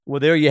Well,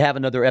 there you have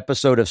another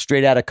episode of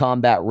Straight Outta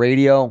Combat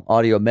Radio,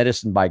 audio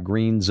medicine by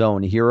Green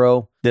Zone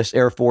Hero. This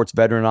Air Force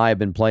veteran and I have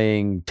been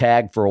playing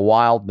tag for a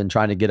while, been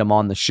trying to get him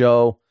on the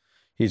show.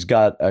 He's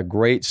got a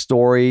great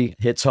story,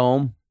 hits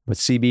home with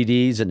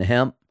CBDs and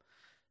hemp.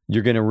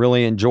 You're going to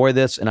really enjoy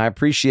this, and I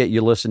appreciate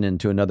you listening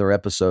to another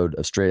episode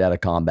of Straight Outta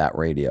Combat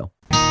Radio.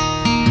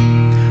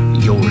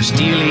 You're a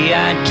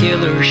steely-eyed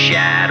killer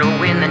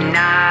shadow in the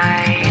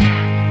night.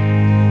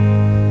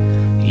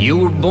 You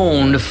were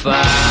born to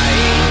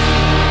fight.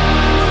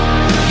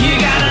 You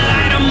gotta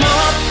light 'em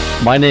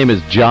up. My name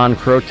is John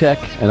Krotek,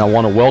 and I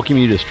want to welcome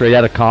you to Straight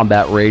Outta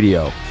Combat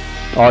Radio,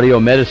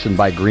 audio medicine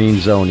by Green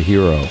Zone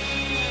Hero.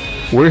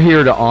 We're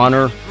here to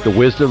honor the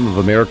wisdom of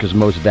America's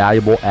most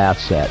valuable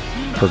asset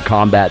for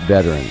combat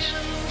veterans.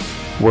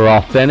 We're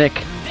authentic,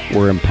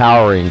 we're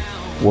empowering,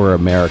 we're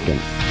American.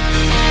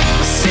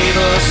 Save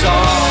us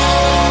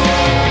all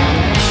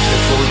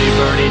before they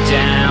burn it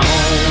down.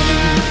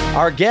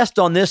 Our guest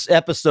on this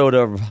episode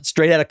of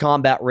Straight Outta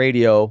Combat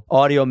Radio,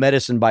 audio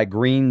medicine by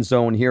Green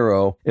Zone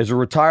Hero, is a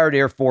retired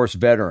Air Force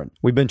veteran.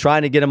 We've been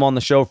trying to get him on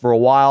the show for a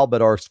while,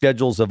 but our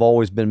schedules have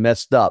always been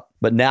messed up.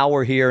 But now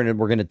we're here and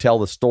we're going to tell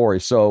the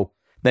story. So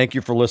thank you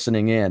for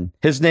listening in.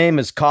 His name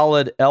is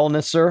Khalid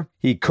El-Nasser.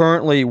 He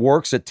currently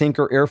works at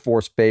Tinker Air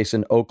Force Base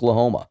in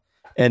Oklahoma.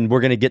 And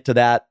we're going to get to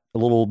that a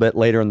little bit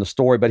later in the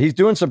story, but he's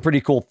doing some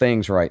pretty cool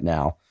things right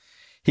now.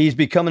 He's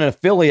become an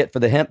affiliate for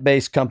the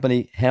hemp-based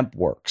company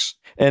HempWorks.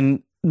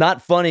 And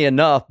not funny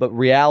enough, but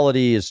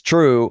reality is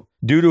true.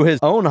 Due to his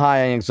own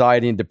high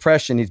anxiety and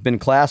depression, he's been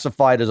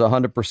classified as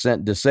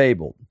 100%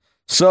 disabled.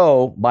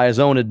 So, by his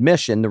own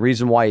admission, the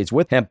reason why he's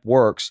with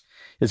HempWorks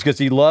is because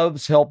he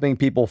loves helping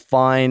people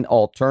find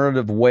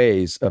alternative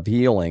ways of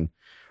healing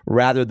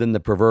rather than the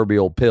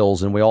proverbial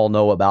pills. And we all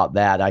know about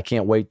that. I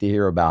can't wait to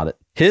hear about it.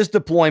 His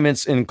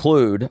deployments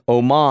include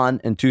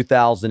Oman in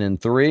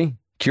 2003,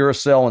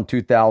 Curacao in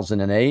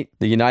 2008,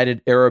 the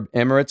United Arab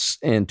Emirates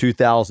in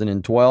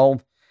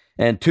 2012,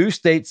 and 2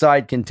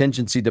 stateside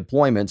contingency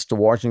deployments to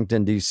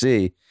Washington,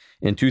 D.C.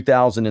 in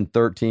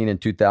 2013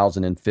 and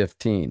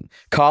 2015.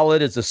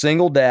 Khalid is a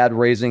single dad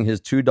raising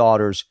his 2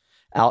 daughters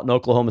out in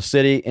Oklahoma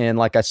City. And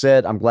like I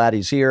said, I'm glad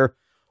he's here.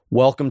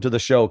 Welcome to the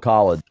show,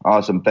 Khalid.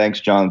 Awesome. Thanks,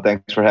 John.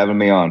 Thanks for having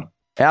me on.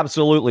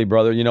 Absolutely,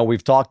 brother. You know,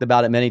 we've talked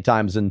about it many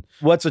times. And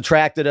what's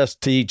attracted us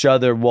to each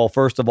other? Well,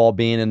 first of all,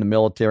 being in the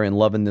military and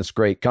loving this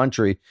great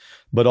country,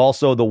 but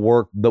also the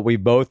work that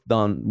we've both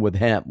done with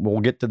hemp. We'll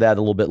get to that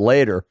a little bit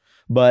later.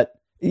 But,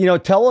 you know,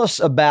 tell us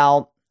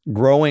about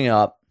growing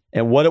up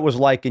and what it was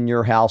like in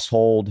your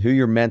household, who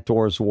your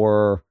mentors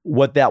were,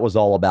 what that was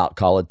all about,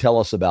 Khalid. Tell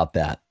us about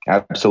that.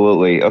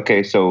 Absolutely.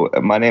 Okay, so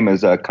my name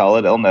is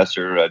Khalid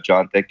El-Nasser.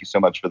 John, thank you so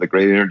much for the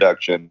great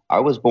introduction. I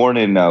was born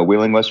in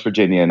Wheeling, West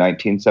Virginia in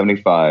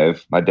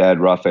 1975. My dad,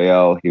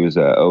 Raphael, he was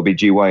a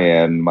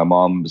OBGYN. My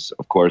mom's,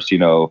 of course, you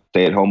know,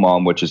 stay-at-home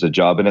mom, which is a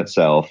job in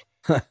itself.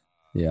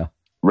 Yeah.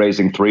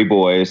 Raising 3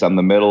 boys. I'm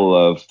the middle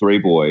of 3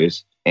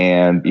 boys.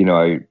 And, you know,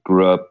 I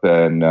grew up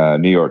in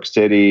New York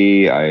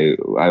City. I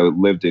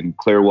lived in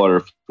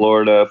Clearwater,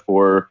 Florida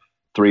for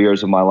 3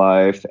 years of my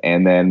life,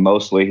 and then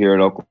mostly here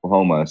in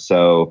Oklahoma.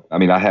 So, I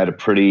mean, I had a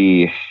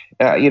pretty,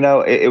 you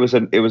know, it was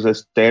a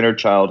standard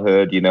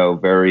childhood, you know,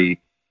 very,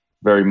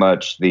 very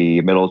much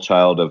the middle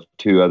child of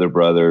 2 other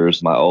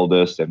brothers, my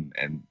oldest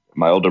and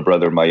my older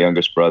brother, my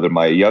youngest brother.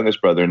 My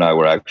youngest brother and I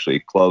were actually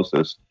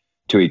closest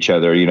to each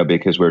other, you know,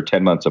 because we're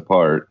 10 months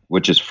apart,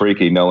 which is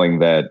freaky knowing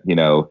that, you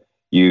know,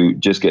 you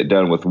just get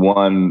done with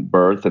one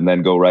birth and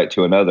then go right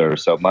to another.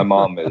 So my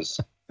mom is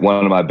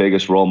one of my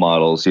biggest role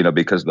models, you know,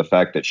 because of the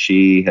fact that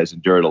she has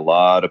endured a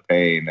lot of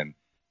pain and,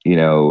 you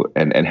know,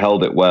 and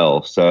held it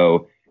well.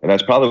 So, and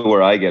that's probably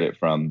where I get it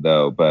from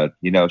though. But,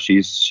 you know,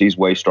 she's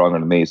way stronger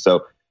than me.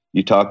 So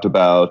you talked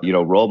about, you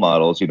know, role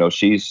models, you know,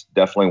 she's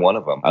definitely one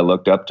of them. I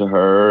looked up to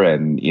her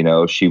and, you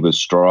know, she was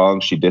strong.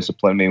 She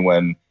disciplined me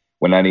when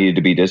I needed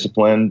to be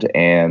disciplined.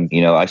 And,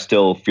 you know, I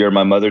still fear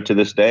my mother to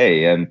this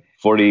day. And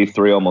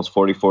 43, almost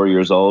 44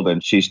 years old,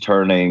 and she's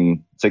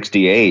turning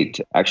 68.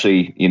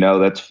 Actually, you know,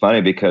 that's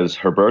funny because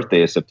her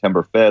birthday is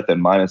September 5th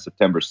and mine is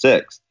September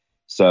 6th.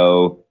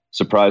 So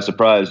surprise,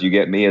 surprise, you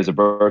get me as a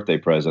birthday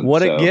present.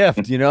 What a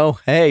gift, you know?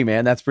 Hey,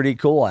 man, that's pretty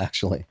cool,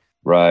 actually.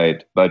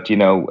 Right. But, you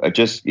know,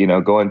 just, you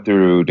know, going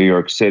through New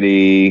York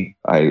City,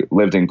 I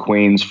lived in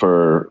Queens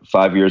for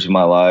 5 years of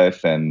my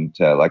life. And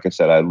like I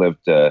said, I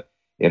lived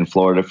in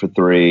Florida for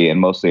 3 and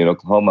mostly in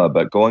Oklahoma.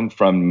 But going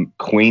from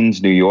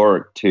Queens, New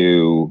York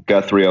to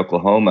Guthrie,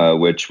 Oklahoma,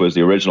 which was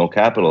the original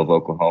capital of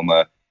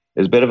Oklahoma,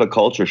 is a bit of a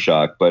culture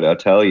shock. But I'll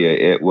tell you,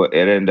 it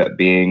ended up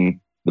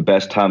being the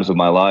best times of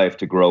my life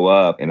to grow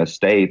up in a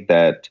state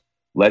that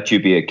let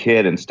you be a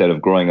kid instead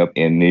of growing up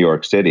in New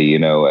York City, you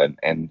know,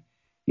 and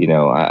you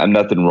know, I'm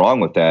nothing wrong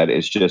with that.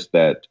 It's just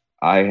that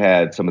I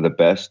had some of the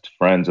best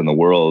friends in the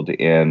world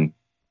in,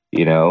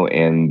 you know,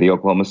 in the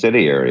Oklahoma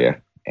City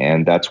area.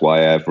 And that's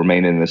why I've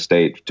remained in the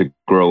state to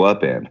grow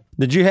up in.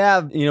 Did you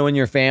have, you know, in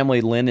your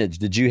family lineage,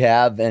 did you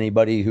have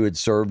anybody who had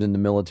served in the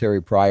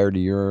military prior to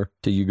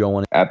you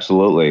going?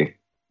 Absolutely.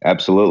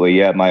 Absolutely.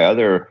 Yeah. My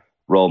other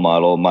role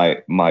model.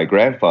 My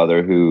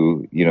grandfather,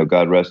 who,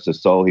 God rest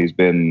his soul,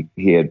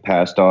 he had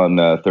passed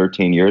on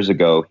 13 years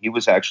ago. He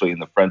was actually in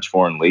the French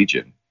Foreign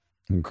Legion.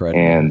 Incredible.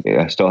 And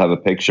I still have a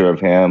picture of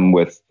him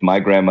with my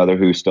grandmother,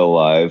 who's still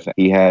alive.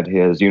 He had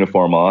his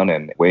uniform on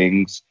and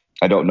wings.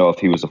 I don't know if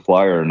he was a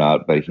flyer or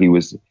not, but he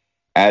was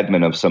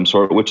admin of some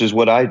sort, which is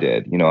what I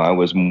did. I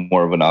was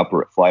more of an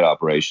flight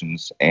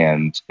operations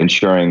and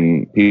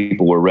ensuring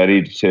people were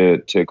ready to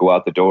go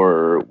out the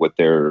door with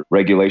their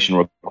regulation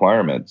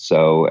requirements.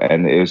 So,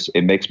 and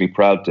it makes me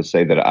proud to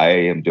say that I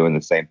am doing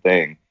the same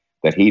thing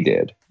that he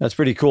did. That's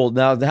pretty cool.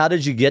 Now, how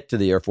did you get to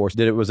the Air Force?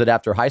 Was it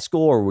after high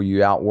school, or were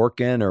you out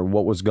working, or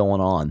what was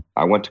going on?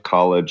 I went to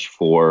college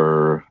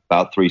for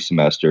about 3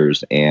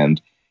 semesters,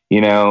 and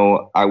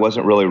I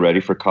wasn't really ready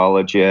for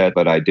college yet,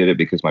 but I did it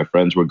because my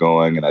friends were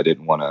going, and I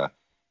didn't want to,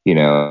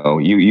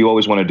 you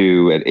always want to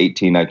do at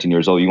 18, 19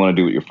 years old, you want to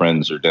do what your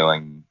friends are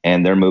doing,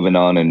 and they're moving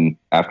on. And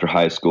after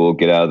high school,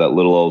 get out of that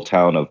little old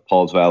town of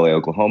Pauls Valley,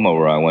 Oklahoma,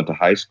 where I went to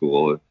high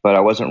school, but I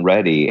wasn't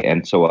ready.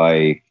 And so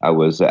I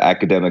was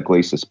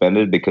academically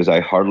suspended because I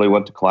hardly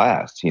went to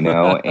class,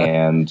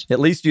 and at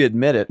least you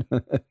admit it.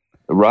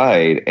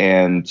 Right.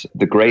 And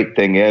the great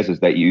thing is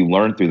that you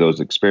learn through those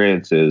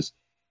experiences.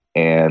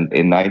 And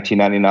in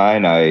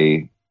 1999,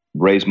 I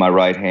raised my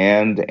right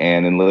hand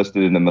and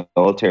enlisted in the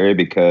military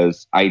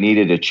because I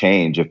needed a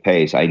change of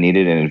pace. I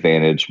needed an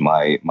advantage.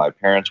 My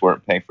parents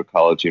weren't paying for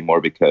college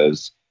anymore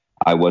because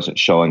I wasn't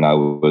showing I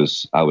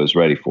was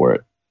ready for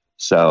it.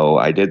 So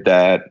I did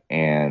that.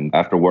 And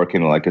after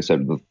working, like I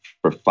said,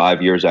 for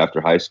 5 years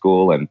after high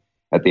school, and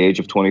at the age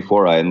of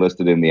 24, I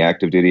enlisted in the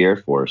active duty Air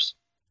Force.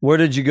 Where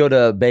did you go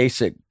to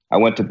basic? I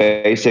went to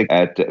basic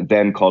at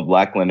then called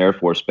Lackland Air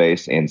Force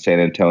Base in San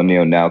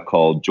Antonio, now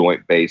called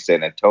Joint Base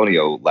San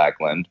Antonio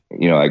Lackland.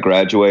 I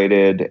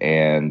graduated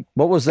and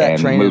what was that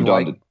training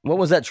like? What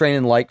was that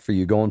training like for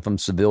you, going from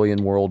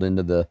civilian world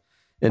into the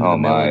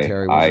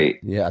military?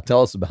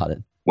 Tell us about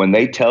it. When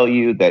they tell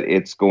you that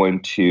it's going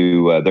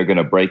to, they're going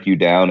to break you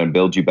down and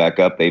build you back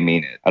up, they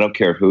mean it. I don't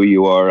care who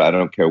you are. I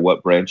don't care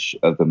what branch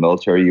of the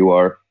military you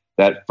are.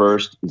 That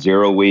first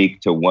 0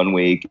 week to 1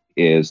 week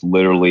is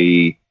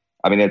literally,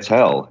 it's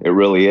hell. It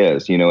really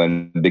is,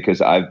 and because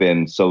I've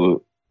been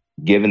so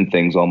given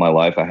things all my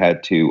life, I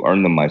had to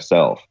earn them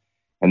myself.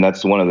 And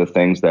that's one of the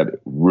things that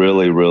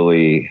really,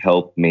 really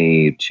helped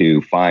me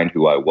to find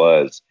who I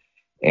was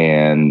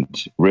and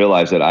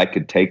realize that I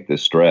could take the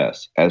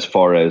stress. As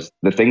far as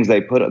the things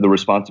they put, the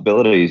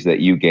responsibilities that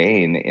you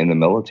gain in the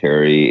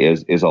military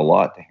is a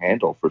lot to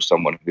handle for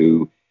someone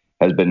who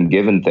has been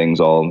given things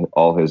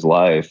all his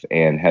life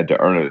and had to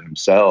earn it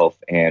himself.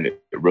 And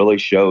it really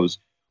shows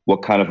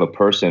what kind of a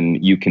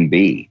person you can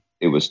be.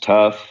 It was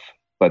tough,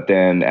 but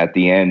then at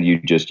the end,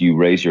 you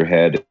raise your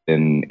head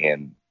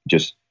and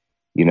just,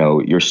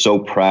 you're so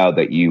proud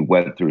that you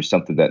went through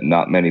something that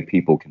not many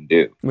people can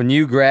do. When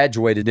you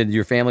graduated, did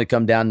your family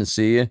come down to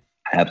see you?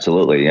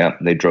 Absolutely, yeah.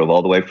 They drove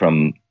all the way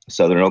from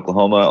southern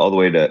Oklahoma all the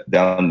way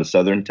down to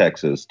southern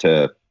Texas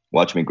to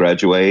watch me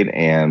graduate.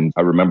 And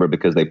I remember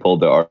because they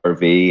pulled the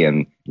RV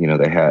and,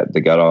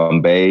 they got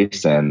on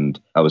base, and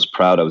I was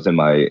proud. I was in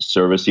my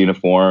service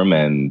uniform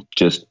and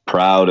just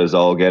proud as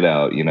all get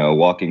out,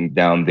 walking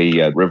down the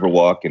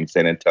Riverwalk in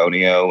San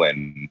Antonio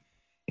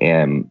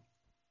and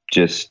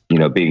just,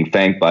 being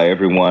thanked by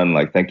everyone,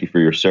 like, thank you for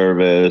your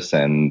service.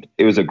 And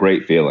it was a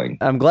great feeling.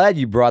 I'm glad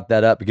you brought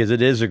that up because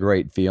it is a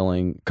great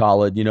feeling,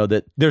 Khalid,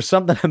 that there's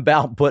something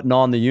about putting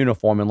on the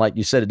uniform. And like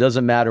you said, it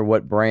doesn't matter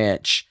what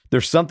branch.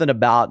 There's something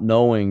about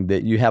knowing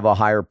that you have a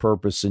higher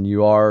purpose and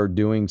you are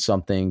doing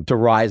something to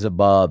rise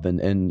above and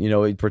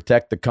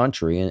protect the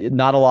country. And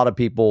not a lot of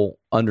people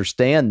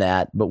understand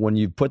that, but when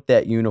you put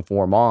that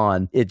uniform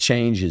on, it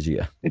changes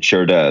you. It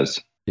sure does.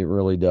 It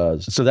really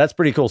does. So that's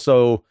pretty cool.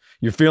 So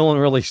you're feeling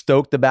really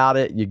stoked about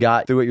it. You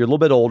got through it. You're a little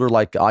bit older,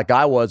 like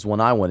I was when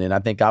I went in. I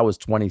think I was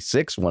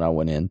 26 when I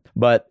went in.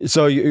 But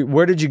so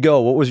where did you go?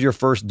 What was your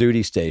first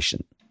duty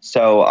station?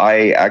 So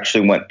I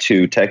actually went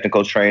to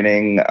technical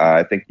training.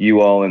 I think you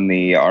all in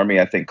the Army,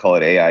 call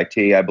it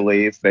AIT, I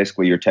believe.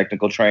 Basically your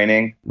technical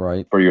training.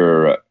 Right.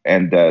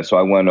 So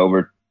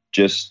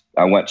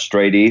I went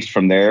straight east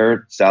from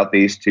there,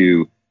 southeast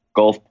to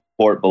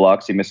Gulfport,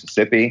 Biloxi,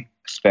 Mississippi.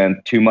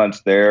 Spent 2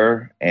 months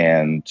there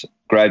and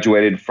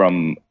graduated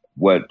from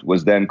what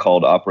was then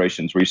called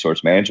Operations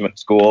Resource Management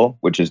School,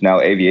 which is now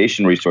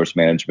Aviation Resource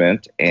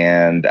Management.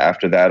 And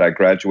after that, I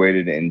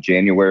graduated in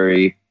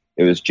January.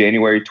 It was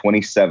January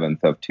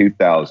 27th of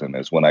 2000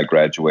 is when I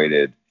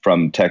graduated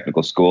from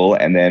technical school.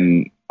 And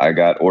then I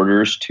got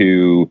orders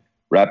to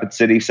Rapid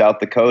City, South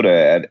Dakota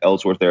at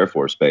Ellsworth Air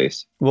Force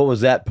Base. What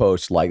was that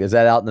post like? Is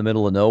that out in the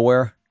middle of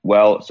nowhere?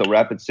 Well, so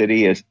Rapid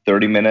City is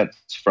 30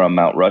 minutes from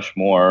Mount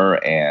Rushmore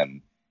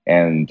and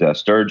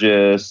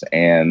Sturgis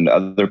and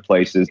other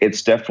places.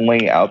 It's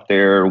definitely out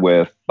there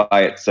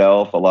by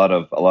itself. A lot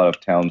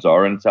of towns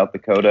are in South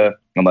Dakota,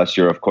 unless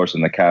you're, of course,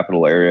 in the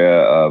capital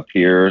area of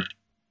here.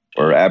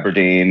 or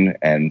Aberdeen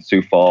and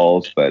Sioux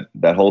Falls, but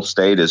that whole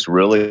state is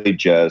really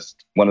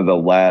just one of the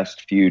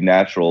last few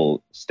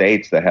natural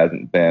states that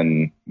hasn't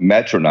been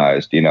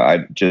metronized. I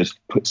just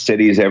put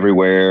cities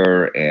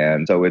everywhere.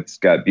 And so it's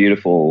got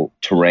beautiful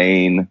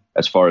terrain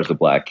as far as the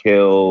Black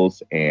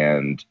Hills.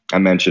 And I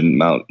mentioned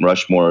Mount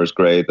Rushmore is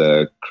great.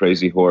 The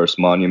Crazy Horse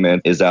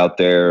Monument is out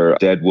there.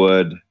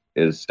 Deadwood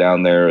is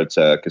down there. It's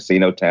a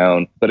casino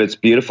town, but it's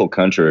beautiful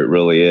country. It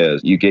really is.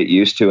 You get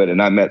used to it.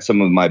 And I met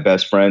some of my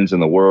best friends in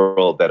the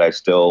world that I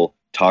still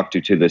talk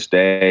to this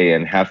day.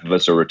 And half of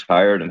us are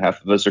retired and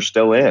half of us are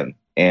still in.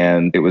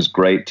 And it was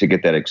great to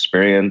get that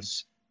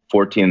experience,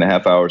 14 and a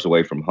half hours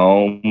away from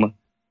home.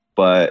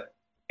 But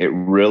it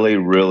really,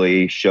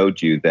 really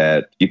showed you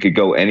that you could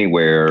go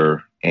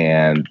anywhere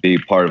and be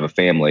part of a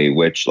family,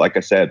 which, like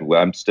I said,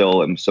 I'm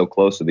so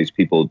close to these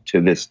people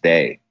to this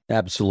day.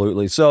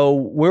 Absolutely. So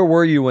where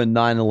were you when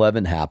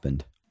 9/11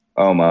 happened?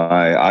 Oh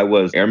my, I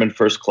was Airman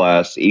First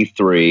Class,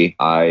 E3.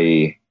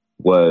 I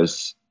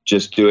was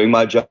just doing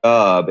my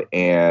job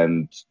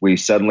and we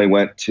suddenly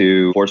went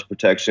to force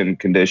protection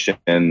condition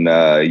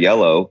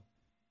yellow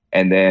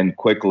and then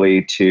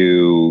quickly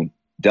to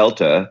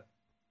Delta,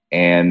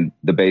 and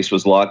the base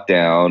was locked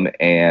down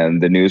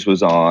and the news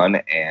was on,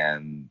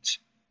 and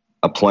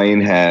a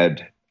plane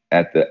had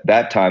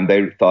that time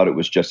they thought it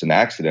was just an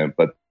accident,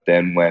 but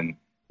then when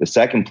the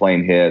second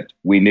plane hit,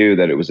 we knew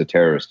that it was a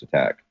terrorist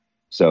attack.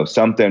 So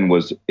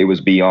it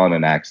was beyond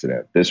an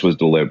accident. This was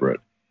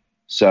deliberate.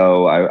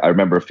 So I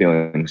remember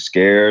feeling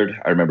scared.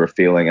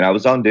 And I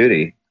was on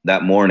duty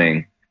that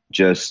morning,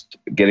 just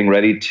getting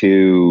ready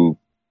to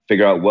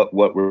figure out what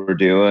we're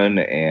doing.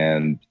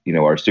 And,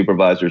 our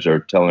supervisors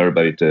are telling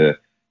everybody to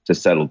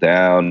settle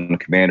down.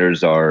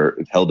 Commanders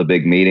held a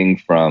big meeting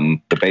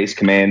from the base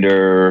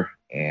commander,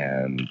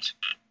 and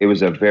it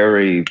was a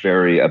very,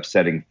 very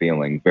upsetting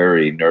feeling,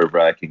 very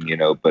nerve-wracking,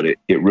 but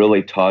it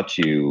really taught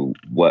you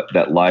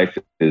that life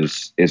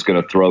is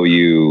going to throw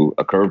you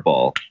a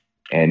curveball,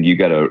 and you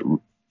got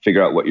to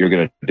figure out what you're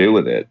going to do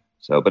with it.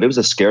 So, but it was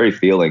a scary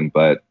feeling,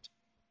 but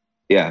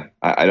yeah,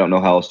 I don't know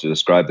how else to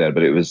describe that,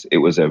 but it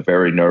was a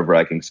very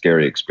nerve-wracking,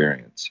 scary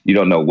experience. You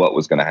don't know what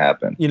was going to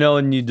happen.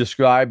 And you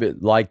describe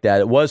it like that.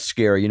 It was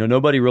scary.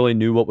 Nobody really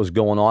knew what was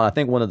going on. I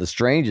think one of the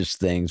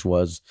strangest things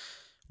was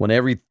when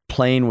every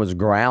plane was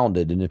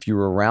grounded, and if you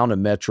were around a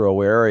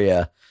metro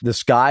area, the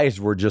skies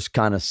were just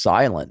kind of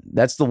silent.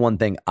 That's the one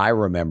thing I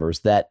remember, is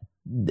that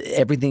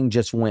everything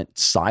just went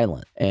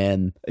silent.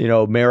 And,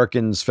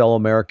 fellow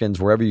Americans,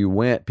 wherever you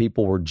went,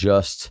 people were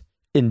just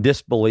in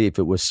disbelief.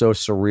 It was so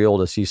surreal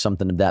to see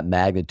something of that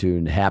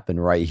magnitude happen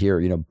right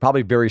here.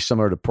 Probably very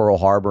similar to Pearl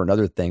Harbor and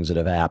other things that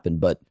have happened.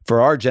 But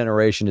for our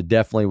generation, it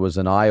definitely was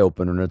an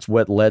eye-opener. And it's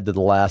what led to the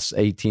last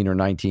 18 or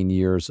 19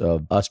 years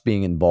of us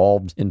being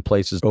involved in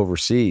places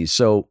overseas.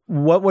 So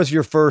what was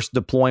your first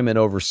deployment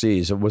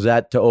overseas? Was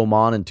that to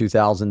Oman in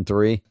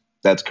 2003?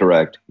 That's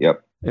correct.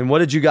 Yep. And what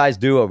did you guys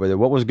do over there?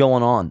 What was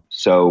going on?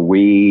 So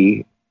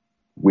we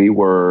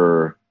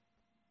were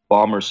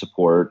bomber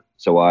support.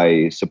 So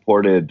I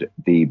supported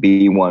the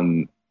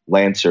B-1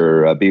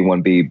 Lancer,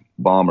 B-1B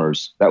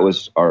bombers. That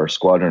was our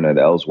squadron at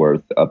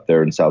Ellsworth up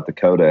there in South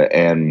Dakota.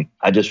 And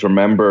I just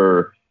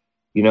remember,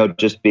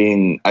 just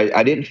being,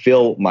 I didn't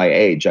feel my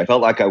age. I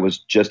felt like I was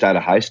just out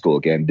of high school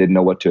again, didn't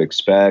know what to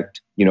expect.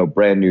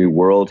 Brand new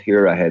world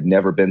here. I had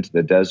never been to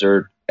the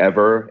desert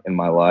ever in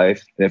my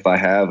life. And if I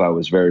have, I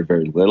was very,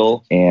 very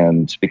little.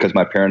 And because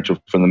my parents were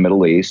from the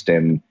Middle East,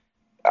 and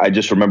I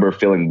just remember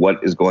feeling,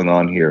 what is going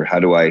on here? How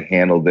do I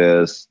handle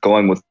this?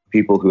 Going with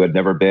people who had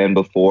never been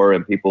before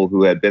and people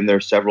who had been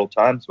there several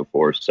times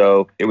before.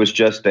 So it was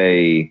just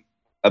a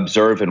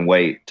observe and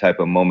wait type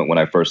of moment when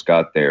I first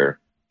got there.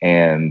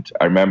 And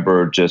I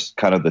remember just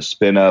kind of the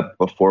spin up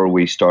before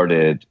we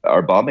started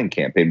our bombing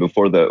campaign,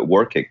 before the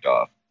war kicked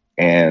off.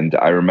 And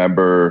I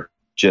remember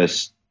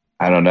just,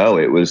 I don't know,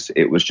 it was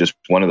just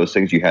one of those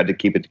things you had to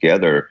keep it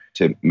together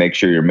to make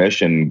sure your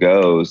mission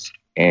goes.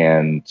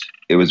 And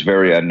it was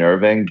very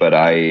unnerving, but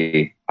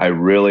I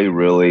really,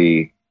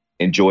 really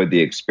enjoyed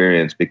the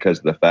experience because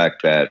of the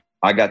fact that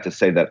I got to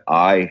say that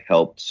I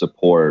helped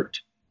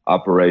support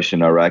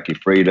Operation Iraqi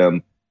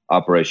Freedom,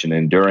 Operation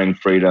Enduring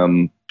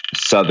Freedom.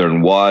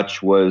 Southern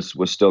Watch was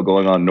still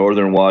going on.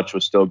 Northern Watch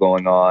was still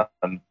going on.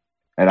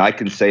 And I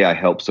can say I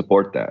helped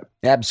support that.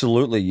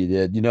 Absolutely, you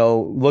did.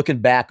 Looking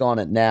back on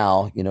it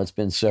now, it's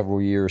been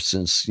several years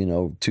since,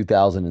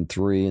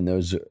 2003 and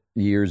those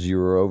years you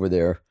were over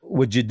there.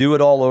 Would you do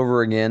it all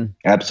over again?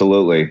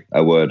 Absolutely,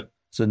 I would.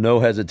 So no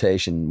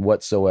hesitation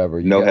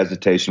whatsoever.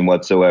 Hesitation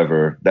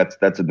whatsoever.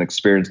 That's an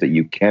experience that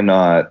you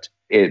cannot.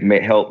 It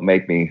may help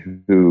make me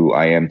who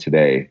I am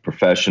today.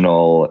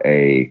 Professional,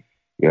 a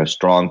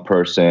strong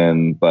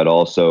person, but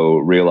also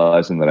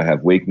realizing that I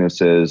have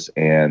weaknesses,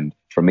 and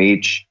from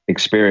each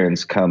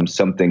experience comes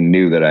something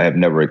new that I have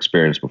never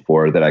experienced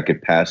before, that I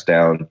could pass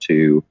down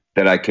to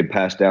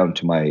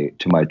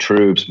my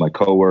troops, my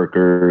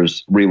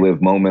coworkers,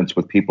 relive moments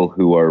with people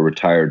who are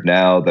retired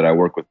now that I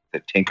work with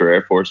at Tinker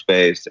Air Force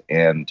Base.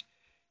 And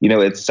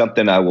it's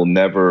something I will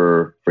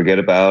never forget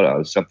about.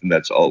 It's something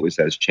that's always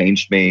has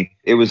changed me.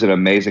 It was an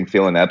amazing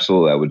feeling.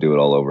 Absolutely, I would do it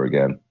all over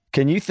again.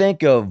 Can you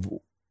think of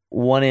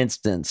one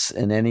instance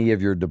in any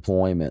of your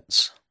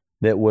deployments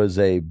that was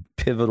a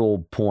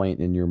pivotal point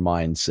in your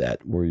mindset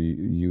where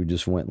you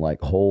just went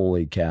like,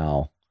 holy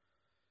cow,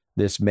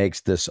 this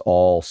makes this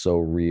all so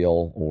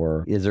real?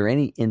 Or is there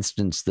any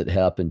instance that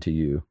happened to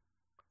you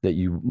that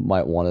you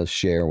might want to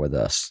share with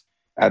us?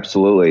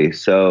 Absolutely.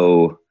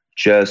 So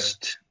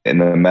just in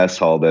the mess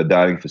hall, the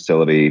dining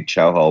facility,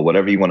 chow hall,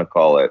 whatever you want to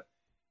call it,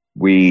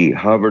 we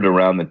hovered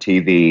around the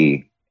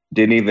TV,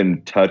 didn't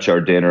even touch our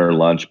dinner,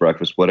 lunch,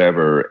 breakfast,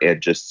 whatever,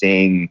 and just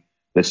seeing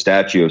the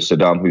statue of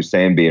Saddam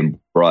Hussein being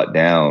brought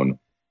down.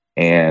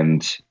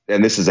 And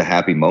this is a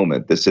happy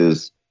moment. This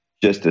is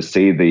just to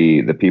see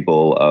the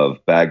people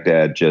of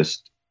Baghdad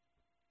just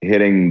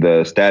hitting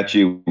the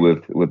statue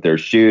with their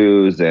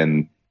shoes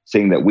and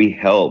seeing that we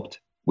helped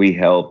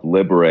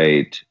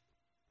liberate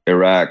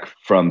Iraq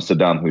from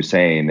Saddam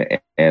Hussein.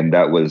 And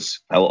that was,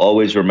 I'll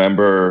always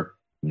remember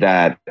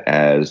that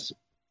as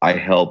I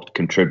helped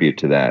contribute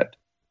to that.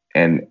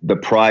 And the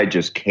pride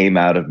just came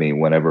out of me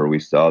whenever we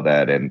saw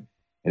that. And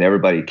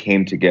everybody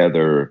came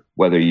together,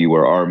 whether you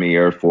were Army,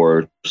 Air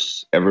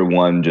Force,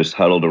 everyone just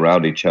huddled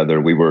around each other.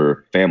 We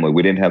were family.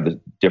 We didn't have the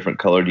different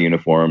colored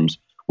uniforms.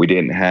 We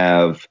didn't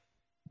have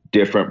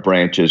different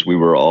branches. We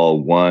were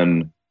all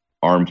one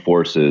armed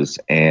forces,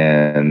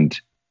 and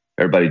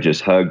everybody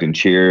just hugged and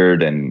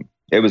cheered, and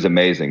it was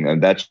amazing.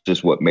 And that's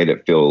just what made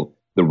it feel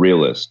the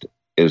realest,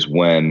 is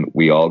when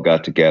we all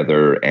got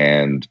together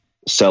and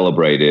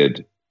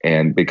celebrated.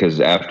 And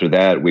because after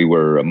that, we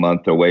were a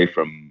month away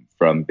from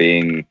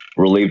being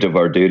relieved of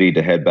our duty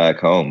to head back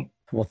home.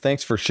 Well,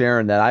 thanks for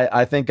sharing that.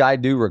 I think I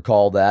do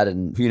recall that,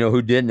 and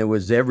who didn't? It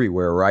was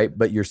everywhere, right?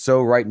 But you're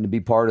so right, and to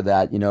be part of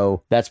that,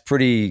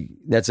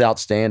 that's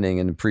outstanding,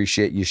 and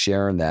appreciate you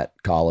sharing that,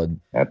 Khalid.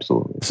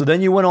 Absolutely. So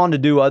then you went on to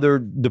do other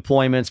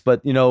deployments,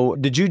 but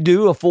did you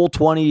do a full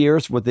 20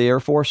 years with the Air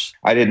Force?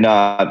 I did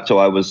not. So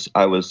I was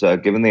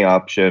given the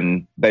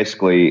option.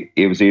 Basically,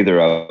 it was either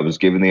I was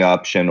given the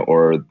option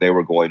or they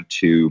were going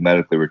to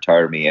medically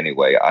retire me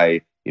anyway.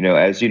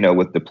 As you know,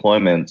 with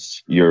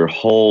deployments, your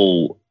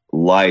whole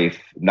life,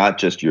 not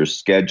just your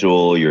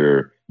schedule,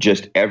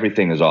 just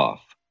everything is off.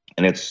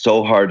 And it's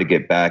so hard to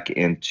get back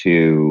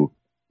into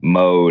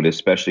mode,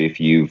 especially if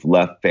you've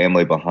left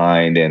family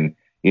behind. And,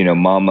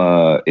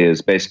 mama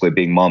is basically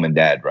being mom and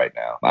dad right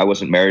now. I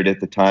wasn't married at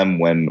the time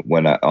when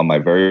on my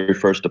very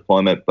first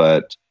deployment,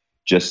 but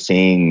just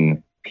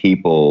seeing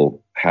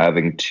people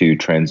having to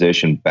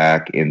transition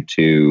back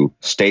into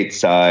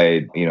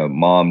stateside,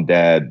 mom,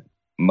 dad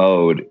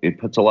mode, it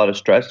puts a lot of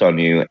stress on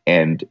you.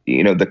 And,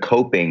 the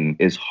coping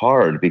is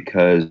hard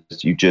because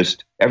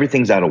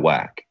everything's out of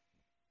whack.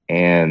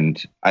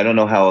 And I don't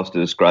know how else to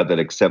describe that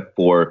except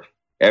for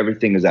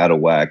everything is out of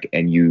whack.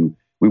 And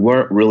we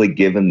weren't really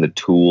given the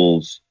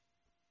tools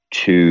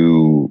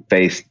to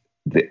face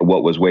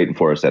what was waiting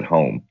for us at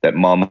home, that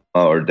mama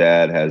or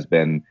dad has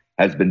been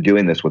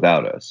doing this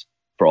without us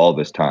for all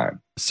this time.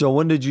 So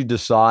when did you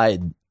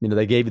decide,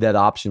 they gave you that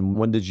option.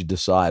 When did you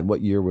decide?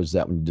 What year was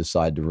that when you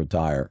decided to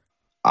retire?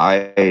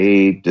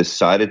 I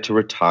decided to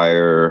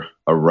retire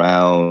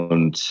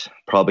around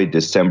probably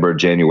December,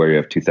 January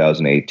of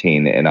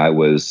 2018, and I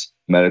was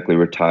medically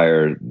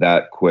retired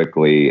that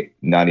quickly,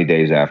 90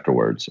 days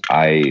afterwards.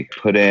 I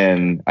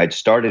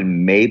started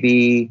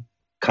maybe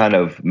kind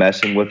of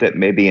messing with it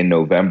maybe in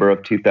November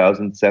of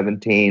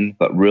 2017,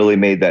 but really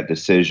made that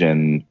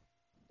decision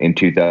in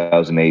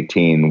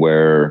 2018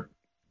 where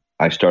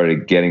I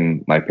started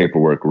getting my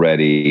paperwork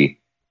ready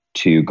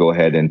to go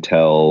ahead and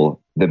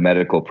tell the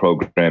medical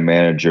program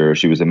manager,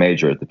 she was a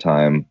major at the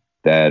time,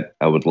 that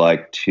I would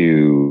like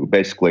to,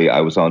 basically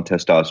I was on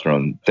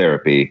testosterone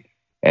therapy,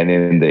 and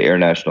in the Air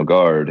National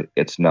Guard,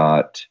 it's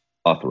not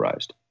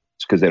authorized.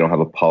 It's because they don't have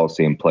a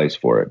policy in place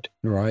for it.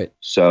 Right.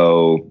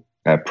 So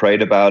I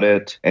prayed about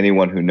it.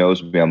 Anyone who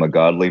knows me, I'm a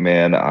godly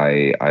man.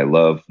 I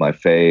love my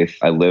faith.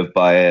 I live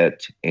by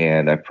it.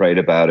 And I prayed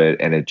about it.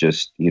 And it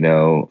just,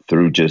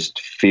 through just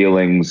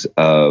feelings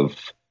of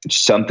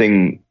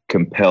something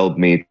compelled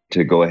me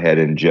to go ahead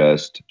and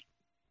just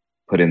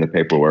put in the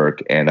paperwork.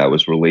 And I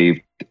was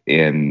relieved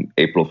in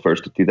April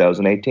 1st of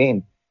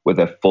 2018 with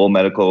a full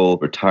medical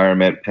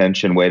retirement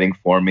pension waiting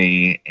for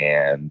me,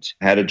 and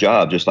had a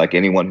job just like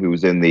anyone who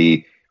was in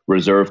the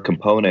reserve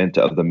component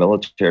of the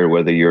military,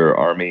 whether you're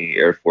Army,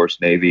 Air Force,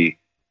 Navy,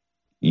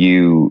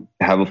 you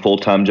have a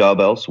full-time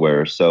job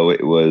elsewhere. So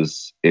it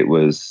was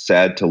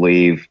sad to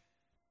leave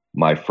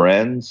my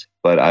friends,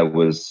 but I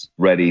was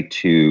ready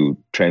to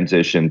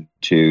transition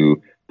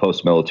to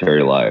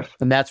post-military life.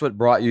 And that's what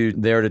brought you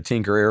there to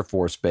Tinker Air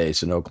Force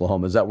Base in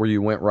Oklahoma. Is that where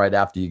you went right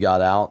after you got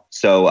out?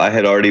 So I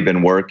had already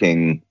been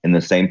working in the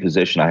same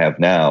position I have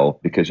now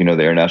because, the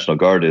Air National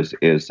Guard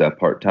is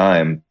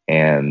part-time,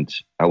 and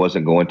I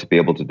wasn't going to be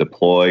able to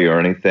deploy or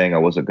anything. I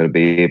wasn't going to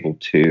be able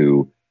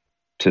to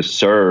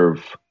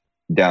serve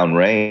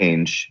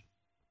downrange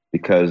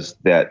because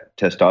that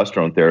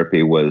testosterone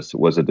therapy was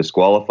a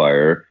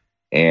disqualifier.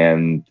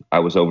 and I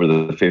was over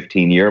the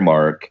 15-year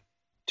mark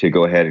to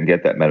go ahead and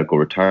get that medical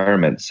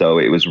retirement. So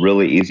it was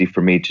really easy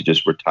for me to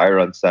just retire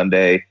on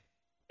Sunday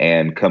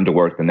and come to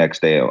work the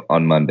next day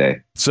on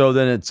Monday. So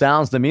then it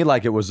sounds to me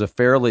like it was a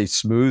fairly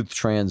smooth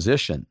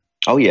transition.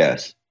 Oh,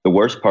 yes. The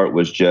worst part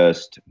was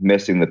just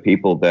missing the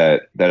people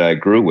that I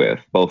grew with,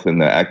 both in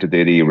the active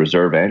duty,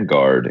 reserve, and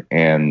guard.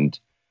 And,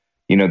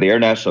 you know, the Air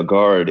National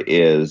Guard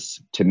is,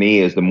 to me,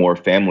 is the more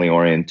family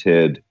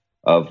oriented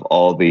of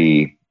all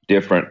the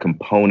different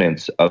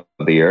components of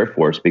the Air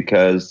Force,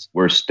 because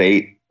we're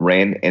state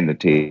ran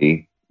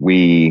entity.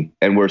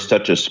 We're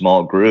such a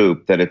small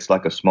group that it's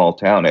like a small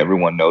town.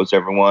 Everyone knows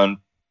everyone.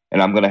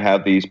 And I'm going to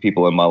have these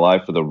people in my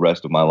life for the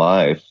rest of my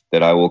life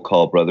that I will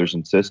call brothers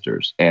and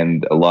sisters.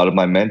 And a lot of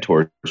my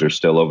mentors are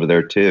still over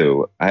there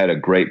too. I had a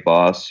great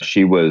boss.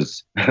 She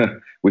was,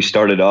 we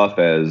started off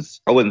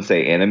as, I wouldn't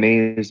say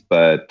enemies,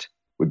 but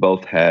we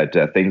both had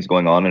things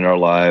going on in our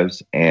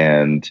lives.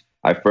 And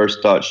I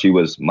first thought she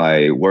was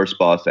my worst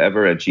boss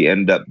ever. And she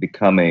ended up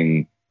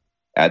becoming,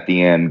 at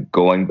the end,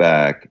 going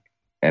back.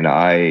 And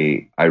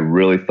I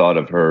really thought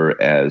of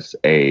her as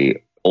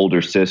a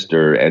older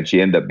sister, and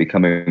she ended up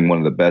becoming one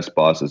of the best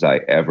bosses I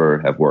ever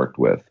have worked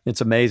with.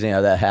 It's amazing how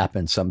that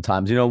happens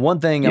sometimes. You know, one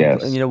thing,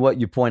 Yes. you know, what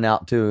you point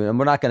out too, and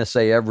we're not going to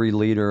say every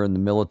leader in the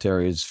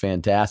military is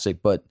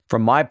fantastic, but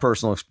from my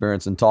personal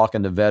experience and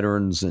talking to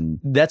veterans, and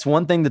that's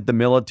one thing that the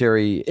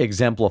military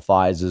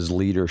exemplifies is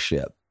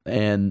leadership.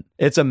 And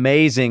it's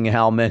amazing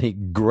how many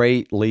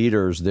great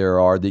leaders there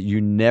are that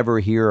you never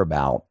hear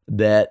about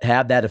that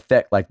have that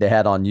effect like they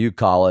had on you,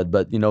 Khalid.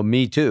 But, you know,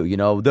 me too. You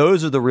know,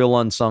 those are the real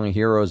unsung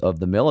heroes of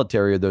the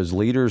military, are those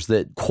leaders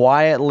that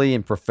quietly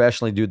and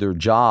professionally do their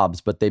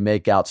jobs, but they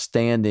make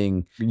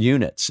outstanding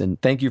units.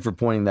 And thank you for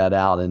pointing that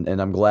out. And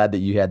I'm glad that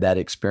you had that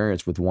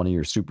experience with one of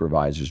your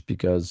supervisors,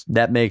 because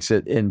that makes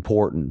it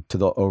important to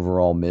the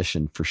overall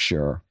mission for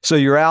sure. So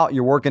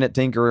you're working at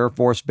Tinker Air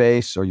Force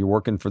Base, or you're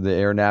working for the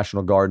Air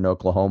National Guard in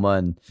Oklahoma,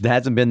 and it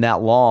hasn't been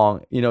that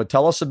long. You know,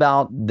 tell us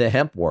about the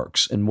Hemp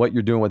Works and what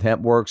you're doing with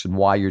Hemp Works and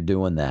why you're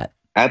doing that.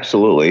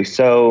 Absolutely.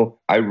 So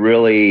I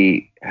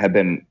really have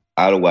been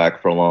out of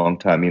whack for a long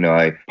time. You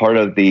know, part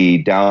of the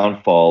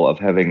downfall of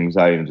having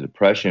anxiety and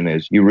depression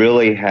is you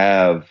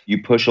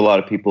push a lot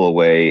of people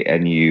away,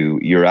 and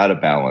you're out of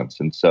balance.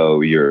 And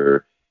so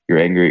you're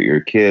angry at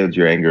your kids,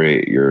 you're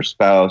angry at your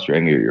spouse, you're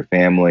angry at your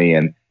family,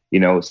 and, you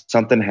know,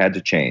 something had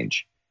to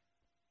change.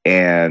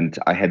 And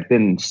I had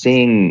been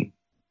seeing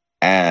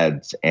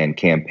ads and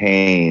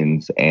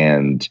campaigns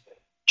and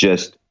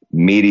just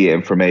media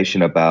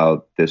information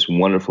about this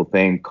wonderful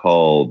thing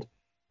called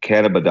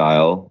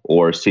cannabidiol,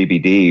 or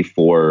CBD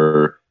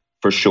for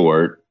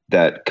short,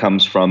 that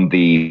comes from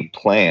the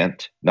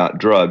plant, not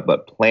drug,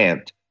 but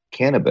plant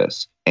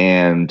cannabis,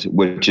 and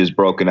which is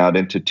broken out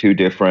into two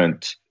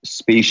different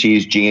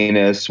species,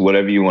 genus,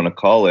 whatever you want to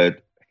call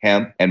it,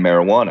 hemp and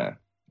marijuana.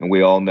 And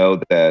we all know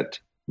that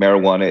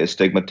marijuana is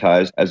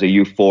stigmatized as a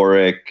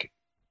euphoric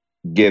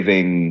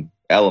giving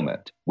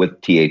element with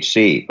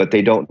THC, but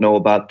they don't know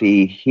about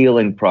the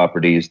healing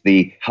properties,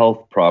 the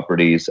health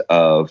properties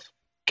of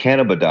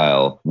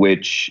cannabidiol,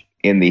 which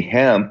in the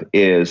hemp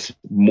is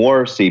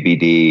more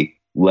CBD,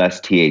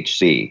 less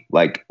THC,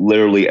 like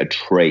literally a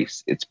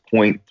trace. It's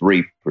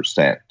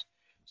 0.3%.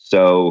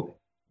 So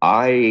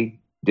I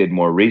did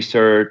more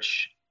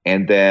research,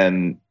 and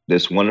then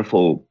this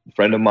wonderful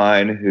friend of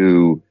mine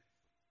who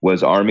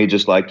was Army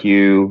just like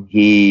you,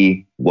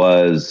 he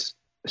was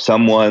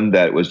someone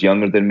that was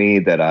younger than me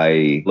that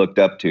I looked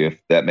up to,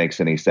 if that makes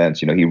any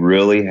sense. You know, he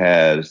really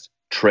has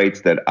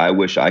traits that I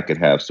wish I could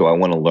have, so I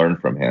want to learn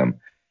from him.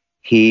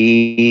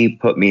 He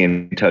put me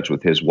in touch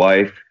with his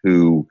wife,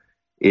 who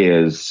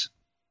is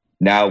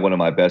now one of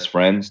my best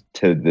friends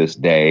to this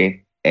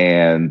day.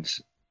 And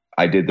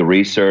I did the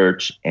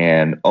research,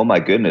 and oh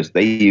my goodness,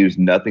 they use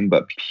nothing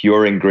but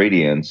pure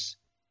ingredients,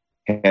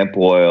 hemp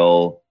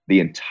oil. The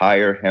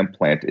entire hemp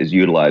plant is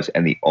utilized,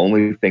 and the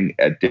only thing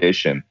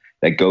addition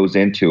that goes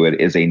into it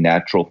is a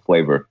natural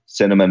flavor,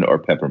 cinnamon or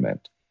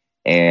peppermint.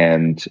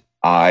 And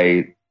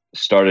I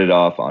started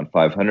off on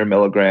 500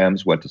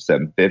 milligrams, went to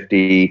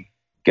 750.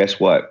 Guess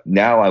what?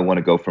 Now I want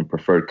to go from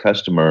preferred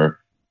customer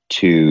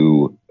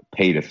to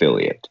paid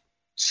affiliate.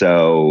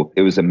 So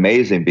it was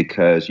amazing,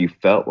 because you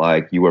felt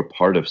like you were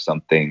part of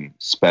something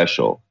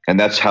special. And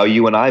that's how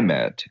you and I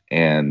met,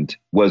 and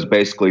was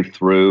basically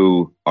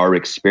through our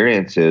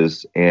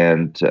experiences.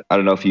 And I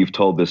don't know if you've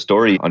told this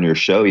story on your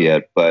show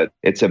yet, but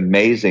it's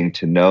amazing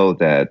to know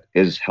that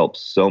it has helped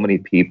so many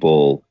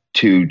people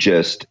to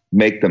just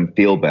make them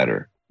feel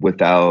better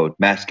without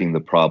masking the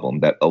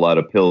problem that a lot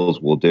of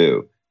pills will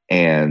do.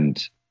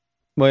 And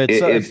Well,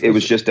 it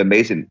was just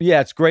amazing.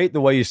 Yeah, it's great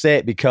the way you say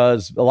it,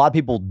 because a lot of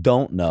people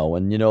don't know.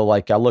 And, you know,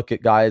 like I look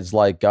at guys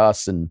like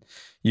us, and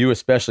you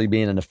especially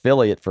being an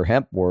affiliate for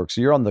HempWorks,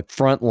 you're on the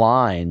front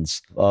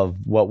lines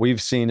of what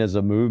we've seen as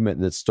a movement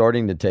that's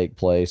starting to take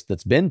place,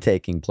 that's been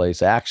taking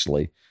place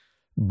actually,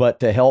 but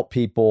to help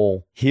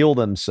people heal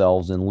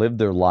themselves and live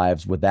their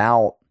lives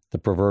without the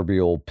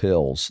proverbial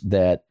pills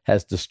that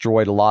has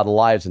destroyed a lot of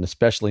lives, and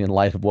especially in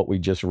light of what we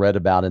just read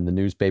about in the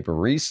newspaper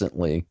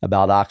recently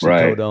about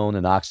oxycodone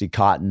and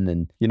Oxycontin.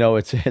 And,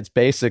 it's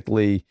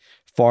basically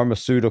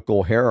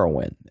pharmaceutical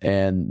heroin.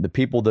 And the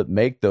people that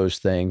make those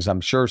things,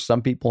 I'm sure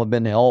some people have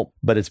been helped,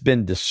 but it's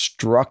been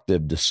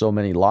destructive to so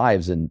many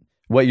lives. And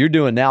what you're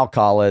doing now,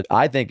 Khaled,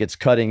 I think it's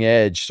cutting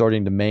edge,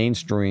 starting to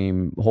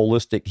mainstream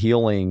holistic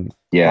healing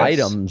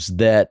items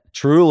that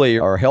truly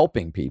are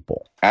helping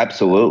people.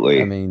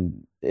 Absolutely. I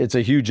mean, it's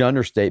a huge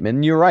understatement.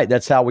 And you're right.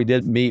 That's how we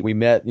did meet. We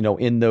met,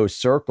 in those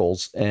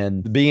circles.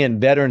 And being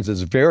veterans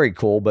is very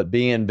cool, but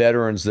being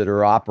veterans that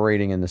are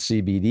operating in the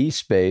CBD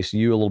space,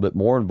 you a little bit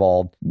more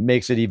involved,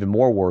 makes it even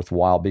more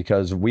worthwhile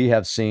because we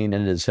have seen,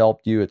 and it has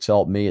helped you, it's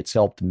helped me, it's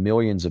helped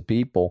millions of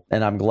people.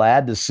 And I'm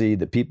glad to see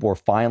that people are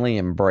finally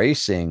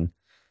embracing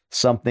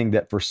something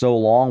that for so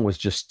long was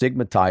just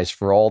stigmatized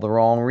for all the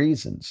wrong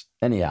reasons.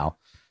 Anyhow.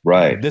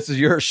 Right. This is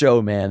your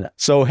show, man.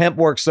 So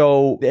HempWorks,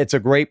 so it's a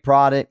great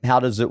product. How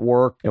does it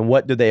work? And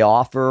what do they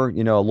offer? A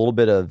little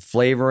bit of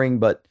flavoring,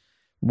 but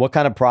what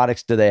kind of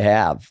products do they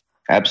have?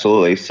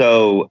 Absolutely.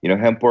 So,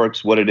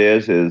 HempWorks, what it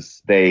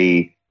is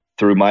they,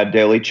 through My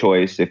Daily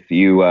Choice, if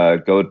you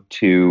go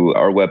to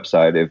our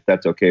website, if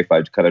that's okay, if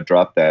I kind of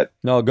drop that.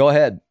 No, go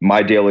ahead.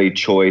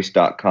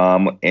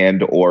 MyDailyChoice.com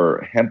and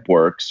or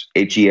HempWorks,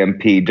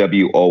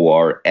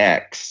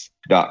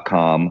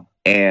 HempWorks.com.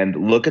 And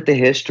look at the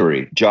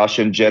history. Josh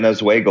and Jenna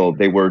Zweigel,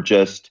 they were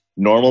just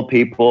normal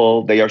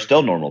people. They are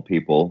still normal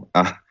people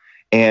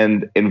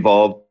and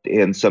involved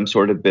in some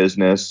sort of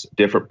business,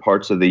 different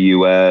parts of the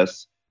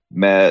U.S.,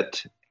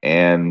 met,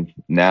 and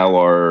now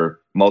are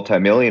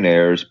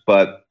multimillionaires,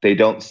 but they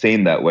don't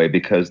seem that way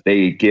because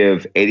they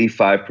give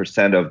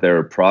 85% of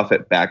their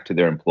profit back to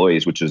their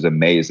employees, which is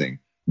amazing.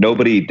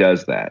 Nobody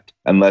does that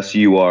unless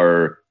you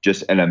are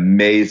just an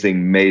amazing,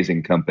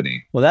 amazing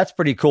company. Well, that's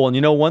pretty cool.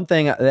 And one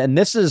thing,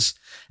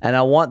 and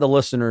I want the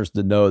listeners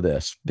to know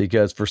this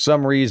because for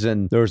some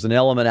reason, there's an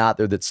element out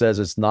there that says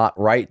it's not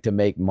right to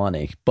make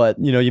money. But,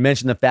 you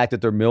mentioned the fact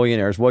that they're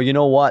millionaires. Well, you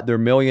know what? They're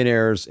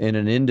millionaires in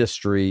an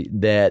industry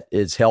that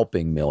is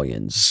helping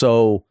millions.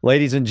 So,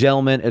 ladies and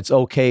gentlemen, it's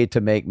okay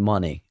to make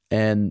money.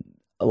 And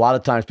a lot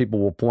of times people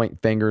will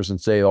point fingers and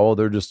say, oh,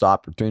 they're just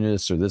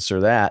opportunists or this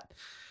or that.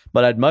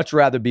 But I'd much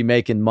rather be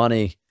making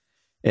money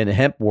in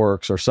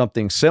HempWorks or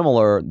something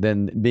similar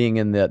than being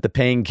in the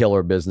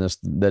painkiller business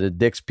that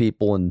addicts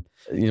people. And,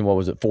 what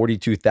was it?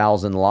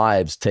 42,000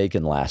 lives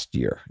taken last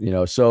year,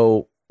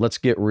 so let's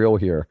get real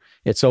here.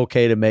 It's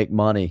okay to make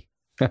money,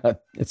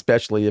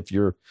 especially if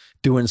you're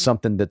doing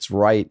something that's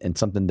right and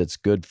something that's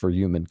good for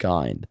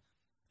humankind.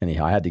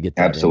 Anyhow, I had to get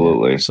that.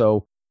 Absolutely.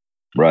 So,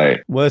 right.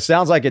 Well, it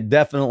sounds like it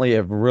definitely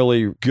a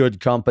really good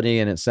company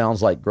and it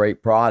sounds like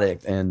great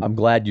product. And I'm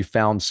glad you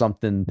found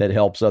something that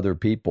helps other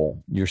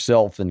people,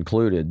 yourself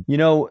included.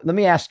 Let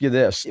me ask you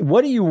this.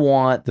 What do you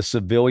want the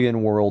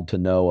civilian world to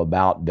know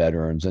about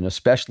veterans and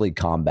especially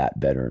combat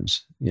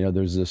veterans?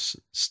 There's this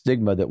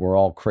stigma that we're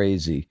all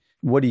crazy.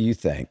 What do you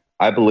think?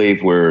 I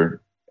believe we're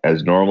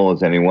as normal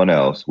as anyone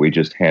else. We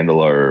just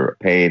handle our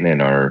pain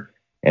and our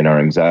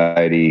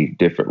anxiety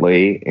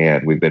differently,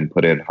 and we've been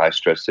put in high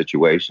stress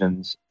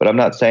situations. But I'm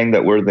not saying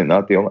that we're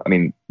not the only. I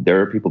mean,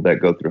 there are people that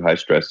go through high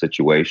stress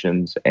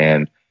situations,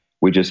 and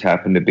we just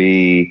happen to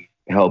be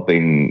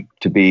helping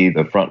to be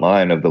the front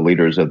line of the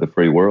leaders of the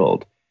free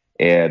world.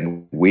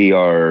 And we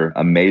are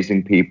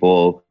amazing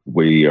people.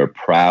 We are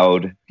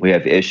proud. We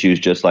have issues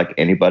just like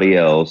anybody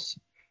else.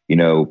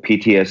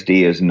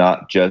 PTSD is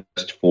not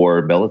just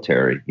for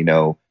military.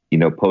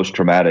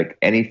 Post-traumatic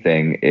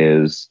anything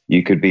is,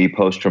 you could be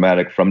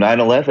post-traumatic from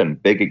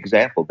 9/11. Big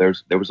example. There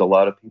was a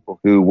lot of people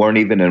who weren't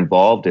even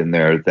involved in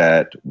there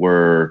that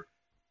were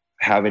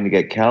having to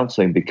get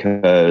counseling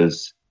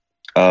because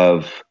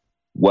of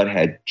what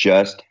had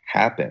just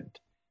happened.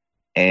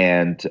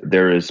 And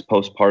there is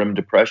postpartum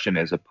depression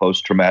as a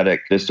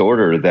post-traumatic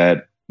disorder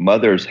that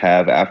mothers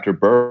have after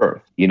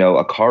birth.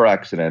 A car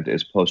accident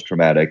is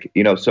post-traumatic.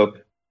 So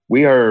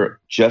we are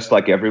just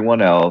like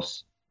everyone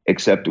else,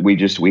 except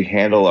we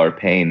handle our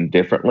pain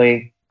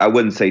differently. I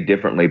wouldn't say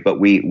differently, but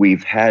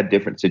we've had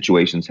different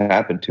situations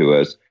happen to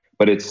us,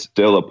 but it's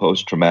still a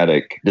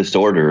post-traumatic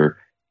disorder,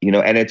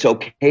 and it's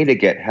okay to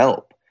get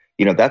help.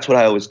 That's what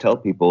I always tell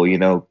people,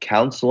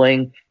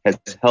 counseling has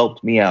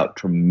helped me out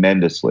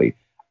tremendously.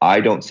 I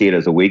don't see it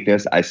as a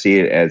weakness. I see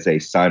it as a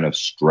sign of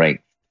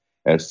strength,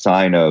 a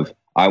sign of,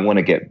 I want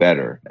to get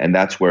better. And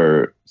that's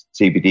where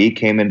CBD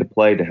came into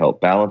play to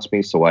help balance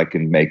me so I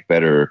can make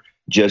better,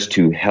 just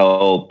to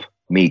help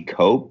me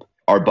cope.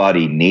 Our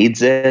body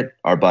needs it.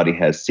 Our body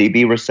has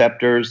CB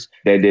receptors.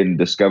 They didn't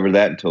discover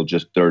that until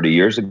just 30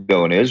 years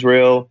ago in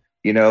Israel,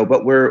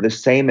 but we're the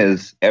same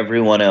as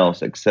everyone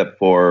else, except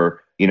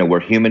for, we're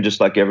human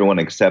just like everyone,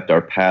 except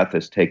our path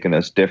has taken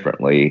us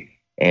differently.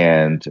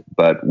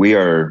 But we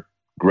are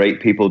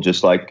great people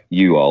just like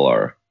you all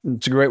are.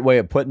 It's a great way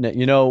of putting it,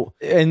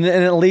 and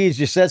it leads,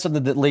 you said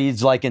something that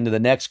leads into the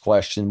next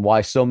question,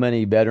 why so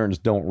many veterans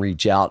don't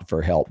reach out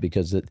for help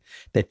because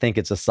they think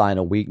it's a sign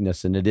of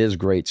weakness and it is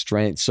great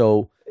strength.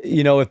 So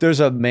If there's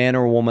a man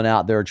or woman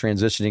out there, a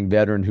transitioning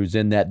veteran who's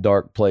in that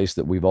dark place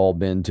that we've all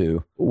been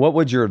to, what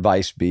would your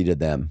advice be to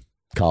them,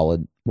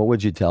 Khalid? What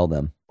would you tell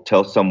them?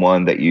 Tell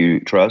someone that you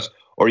trust,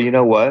 or you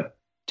know what?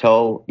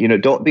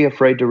 Don't be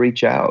afraid to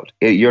reach out.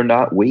 You're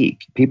not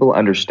weak. People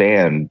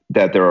understand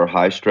that there are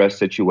high stress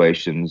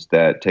situations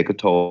that take a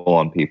toll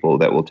on people,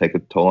 that will take a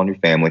toll on your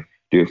family.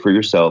 Do it for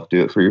yourself.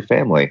 Do it for your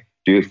family.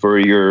 Do it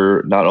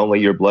for not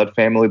only your blood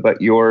family,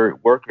 but your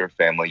worker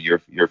family,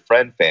 your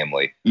friend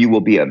family. You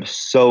will be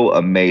so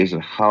amazed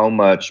at how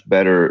much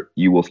better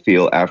you will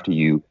feel after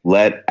you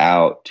let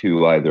out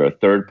to either a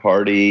third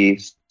party,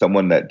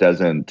 someone that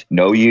doesn't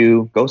know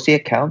you. Go see a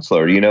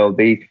counselor.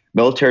 The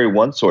Military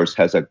OneSource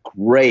has a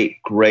great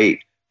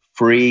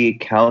free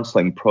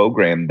counseling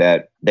program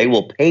that they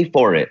will pay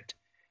for it.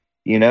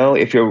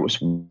 If you're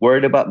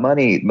worried about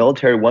money,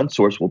 Military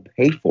OneSource will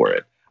pay for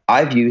it.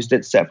 I've used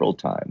it several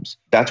times.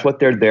 That's what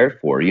they're there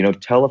for.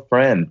 Tell a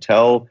friend,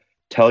 tell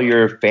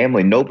your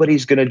family.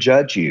 Nobody's going to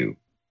judge you.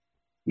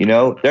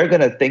 They're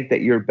going to think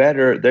that you're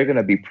better. They're going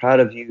to be proud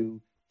of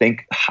you,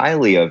 think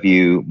highly of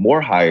you,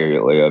 more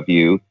highly of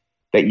you,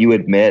 that you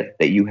admit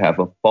that you have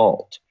a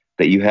fault,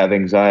 that you have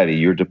anxiety,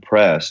 you're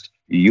depressed,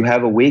 you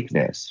have a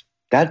weakness.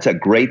 That's a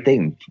great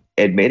thing.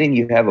 Admitting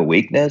you have a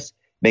weakness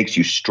makes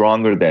you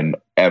stronger than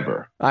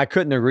ever. I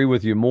couldn't agree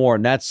with you more.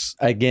 And that's,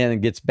 again, it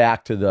gets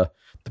back to the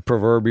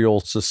proverbial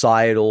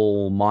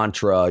societal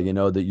mantra,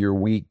 that you're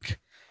weak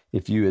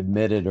if you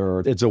admit it,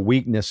 or it's a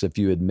weakness if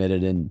you admit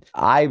it. And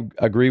I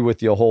agree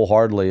with you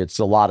wholeheartedly. It's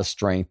a lot of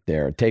strength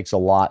there. It takes a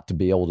lot to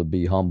be able to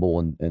be humble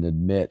and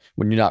admit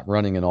when you're not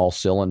running in all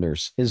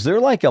cylinders. Is there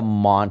like a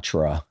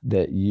mantra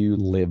that you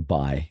live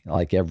by,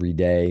 like every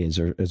day? Is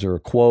there a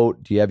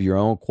quote? Do you have your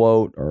own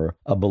quote or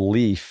a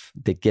belief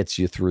that gets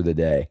you through the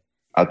day?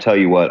 I'll tell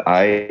you what,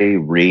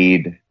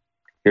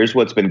 here's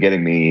what's been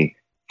getting me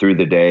through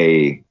the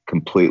day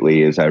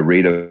completely is I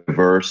read a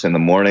verse in the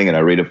morning and I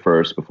read a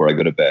verse before I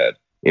go to bed.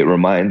 It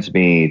reminds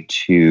me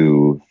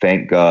to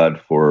thank God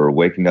for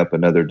waking up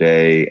another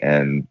day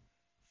and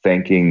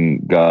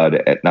thanking God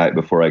at night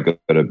before I go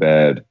to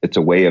bed. It's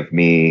a way of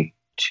me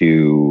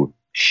to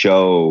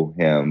show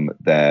him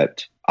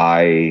that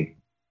I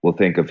will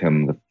think of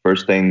him the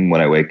first thing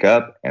when I wake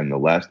up and the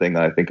last thing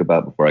I think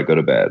about before I go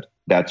to bed.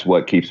 That's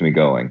what keeps me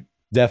going.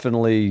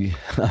 Definitely.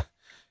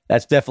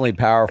 That's definitely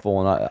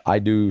powerful, and I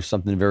do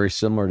something very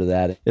similar to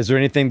that. Is there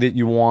anything that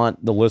you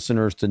want the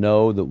listeners to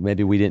know that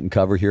maybe we didn't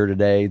cover here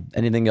today?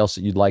 Anything else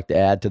that you'd like to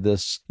add to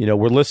this?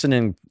 We're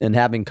listening and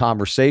having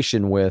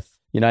conversation with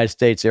United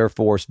States Air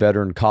Force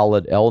veteran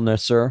Khalid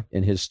El-Nasser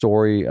in his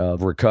story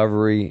of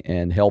recovery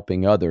and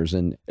helping others,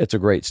 and it's a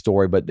great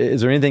story. But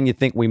is there anything you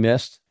think we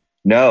missed?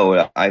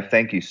 No, I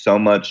thank you so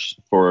much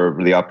for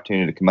the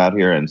opportunity to come out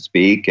here and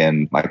speak.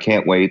 And I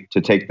can't wait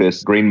to take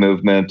this green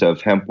movement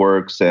of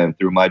HempWorks and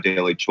through My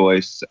Daily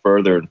Choice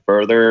further and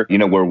further.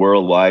 We're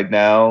worldwide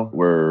now.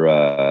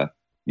 We're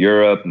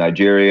Europe,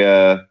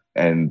 Nigeria,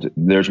 and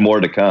there's more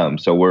to come.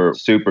 So we're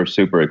super,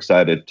 super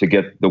excited to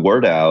get the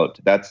word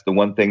out. That's the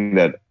one thing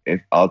that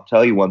I'll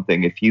tell you one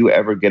thing. If you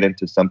ever get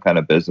into some kind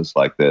of business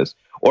like this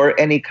or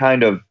any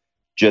kind of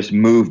just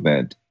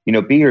movement,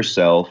 be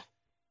yourself.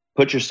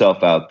 Put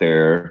yourself out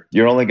there.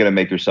 You're only going to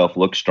make yourself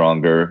look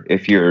stronger.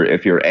 If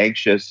you're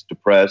anxious,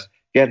 depressed,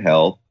 get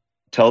help.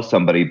 Tell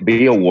somebody,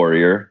 be a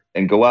warrior,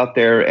 and go out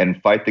there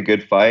and fight the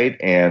good fight.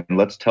 And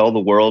let's tell the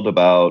world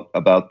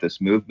about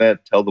this movement.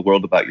 Tell the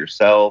world about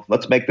yourself.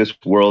 Let's make this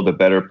world a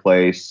better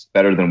place,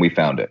 better than we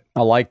found it.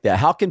 I like that.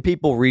 How can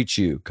people reach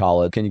you,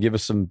 Khalid? Can you give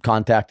us some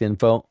contact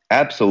info?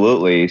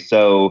 Absolutely.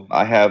 So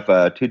I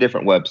have 2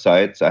 different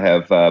websites. I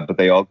have, but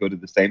they all go to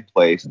the same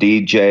place,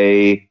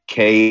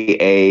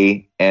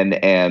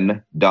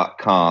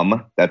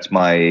 djkann.com. That's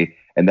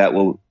and that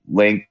will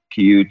link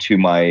you to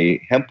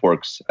my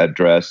HempWorks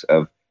address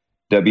of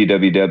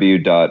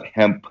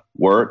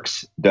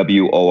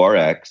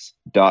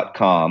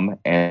www.hempworks.com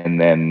and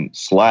then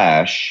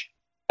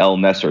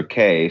 /El-Nasser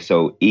K.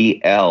 So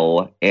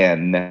ELNESERK.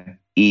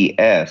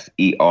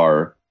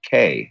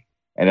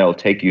 And it'll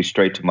take you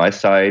straight to my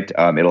site.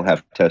 It'll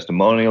have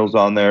testimonials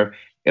on there.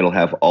 It'll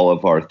have all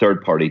of our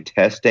third-party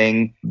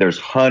testing. There's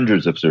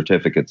hundreds of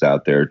certificates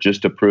out there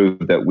just to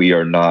prove that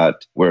we're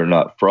not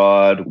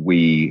fraud.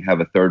 We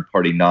have a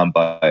third-party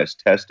non-biased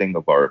testing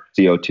of our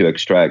CO2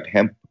 extract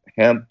hemp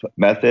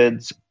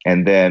methods.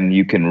 And then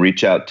you can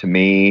reach out to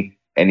me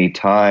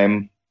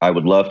anytime. I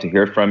would love to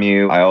hear from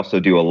you. I also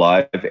do a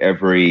live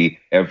every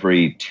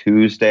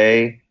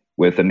Tuesday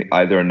with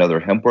either another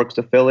HempWorks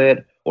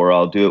affiliate, or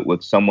I'll do it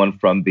with someone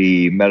from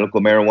the medical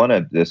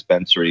marijuana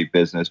dispensary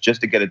business just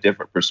to get a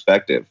different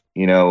perspective,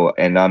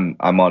 and I'm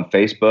on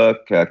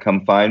Facebook.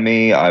 Come find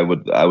me. I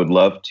would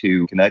love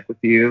to connect with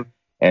you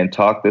and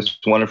talk this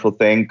wonderful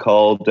thing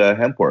called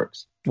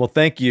HempWorks. Well,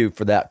 thank you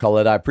for that,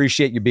 Khalid. I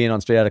appreciate you being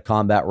on Straight Outta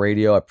Combat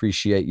Radio. I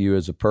appreciate you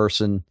as a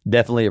person.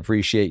 Definitely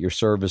appreciate your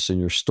service and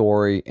your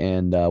story,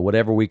 and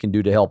whatever we can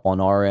do to help on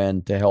our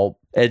end, to help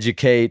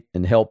educate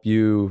and help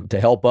you,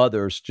 to help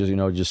others,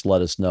 just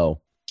let us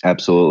know.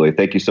 Absolutely.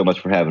 Thank you so much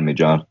for having me,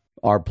 John.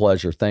 Our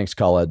pleasure. Thanks,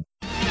 Khalid.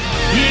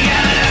 You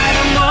gotta light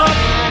 'em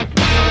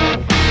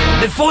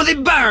up before they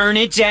burn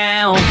it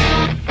down.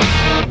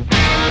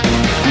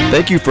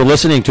 Thank you for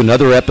listening to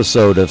another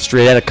episode of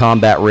Straight Outta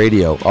Combat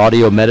Radio,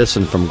 audio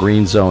medicine from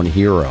Green Zone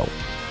Hero.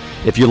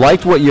 If you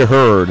liked what you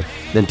heard,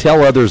 then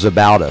tell others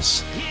about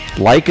us.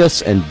 Like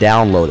us and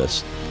download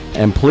us.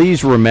 And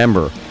please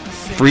remember,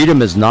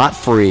 freedom is not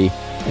free,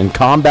 and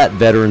combat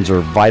veterans are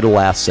vital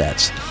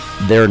assets.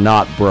 They're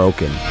not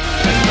broken.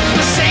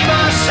 Save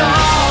us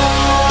all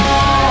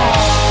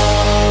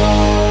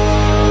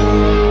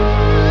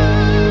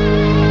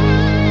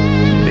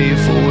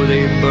before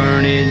they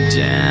burn it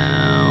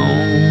down.